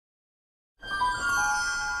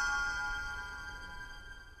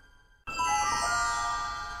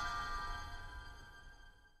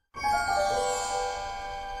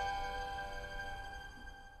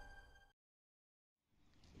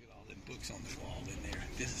books on the wall in there.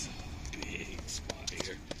 This is a big spot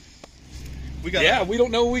here. We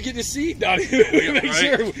don't know what we get to see down here. We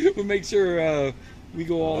make sure we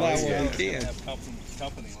go all out while we can. Have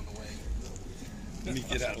company on the way. Let me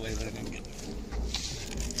get out of the way. Let him get.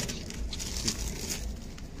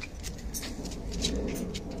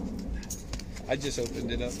 I just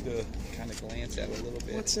opened it up to kind of glance at it a little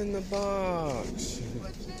bit. What's in the box?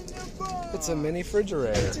 It's a mini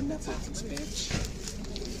refrigerator. It's enough bitch.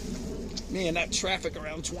 Man, that traffic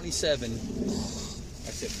around 27. I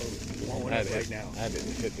said blowing up right now. I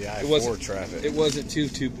didn't hit the I-4 traffic. It wasn't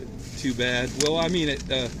too bad. Well, I mean, at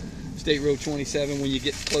State Road 27, when you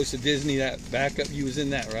get close to Disney, that backup, you was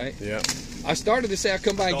in that, right? Yeah. I started to say I'd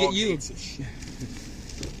come by and get you.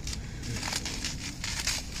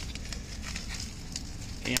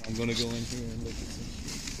 And I'm going to go in here and look at some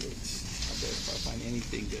books. I bet if I find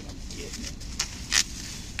anything good, I'm getting it.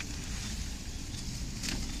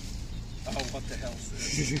 Oh, what the hell is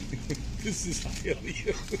this? This is highly.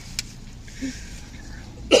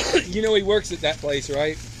 You know he works at that place,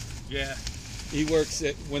 right? Yeah. He works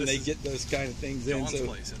at when they get those kind of things in. John's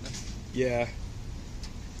place, isn't it? Yeah.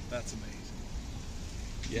 That's amazing.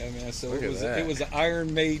 Yeah, man. So Look it at was an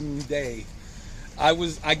Iron Maiden day. I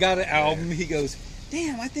got an album. He goes,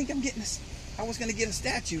 "Damn, I think I'm getting I was gonna get a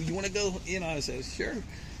statue. You want to go?" You know, I said, "Sure."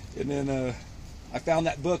 And then I found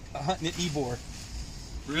that book, Hunting at Ybor.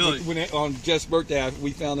 Really? On Jeff's birthday,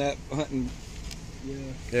 we found that hunting. Yeah.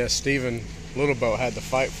 Yeah, Stephen Littleboat had to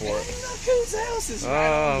fight for it. Look whose house is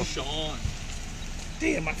Sean.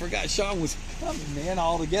 Damn, I forgot Sean was coming, man,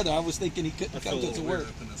 all together. I was thinking he couldn't come to work.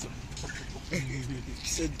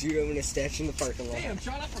 So, dude, I'm gonna statue in the parking lot. Damn,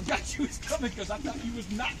 Sean, I forgot you was coming because I thought you was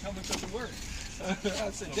not coming to work.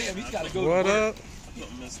 I said, damn, he's got to go What to work. up?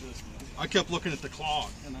 I kept looking at the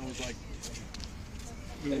clock, and I was like,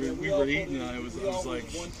 we were eating, and I was like,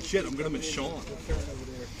 shit, I'm gonna miss Sean.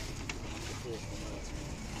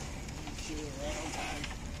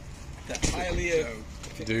 That's highly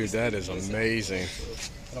Dude, that is amazing.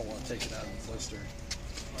 I don't want to take it out of the blister.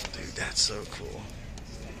 Dude, that's so cool.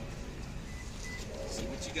 So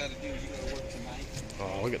what you got to do, you got to work tonight.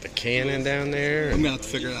 Oh, look at the cannon down there. I'm gonna have to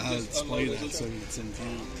figure out how to display that so it's in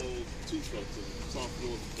view.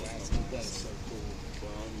 That is so cool.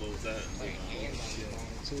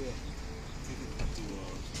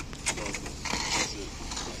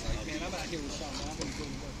 Man, I'm out here with Sean. I'm going to go to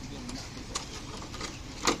work again.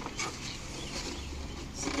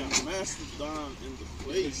 Got Mastodon in the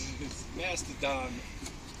place. It's Mastodon.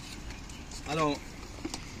 I don't.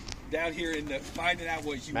 Down here in the finding out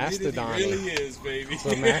what humidity really is, baby.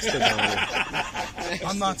 So Mastodon.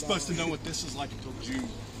 I'm not supposed to know what this is like until June.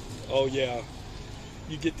 Oh yeah,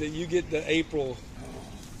 you get the April.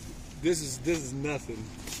 This is nothing.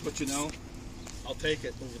 But you know, I'll take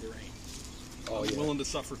it over the rain. Oh I'm willing to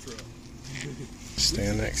suffer through it.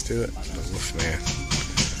 Stand next to it. Oof, man.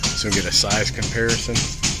 So we get a size comparison.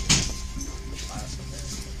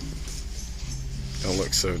 Don't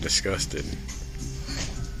look so disgusted.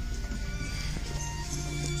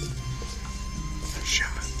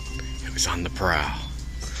 Sean, he was on the prowl.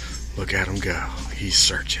 Look at him go. He's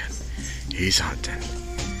searching. He's hunting.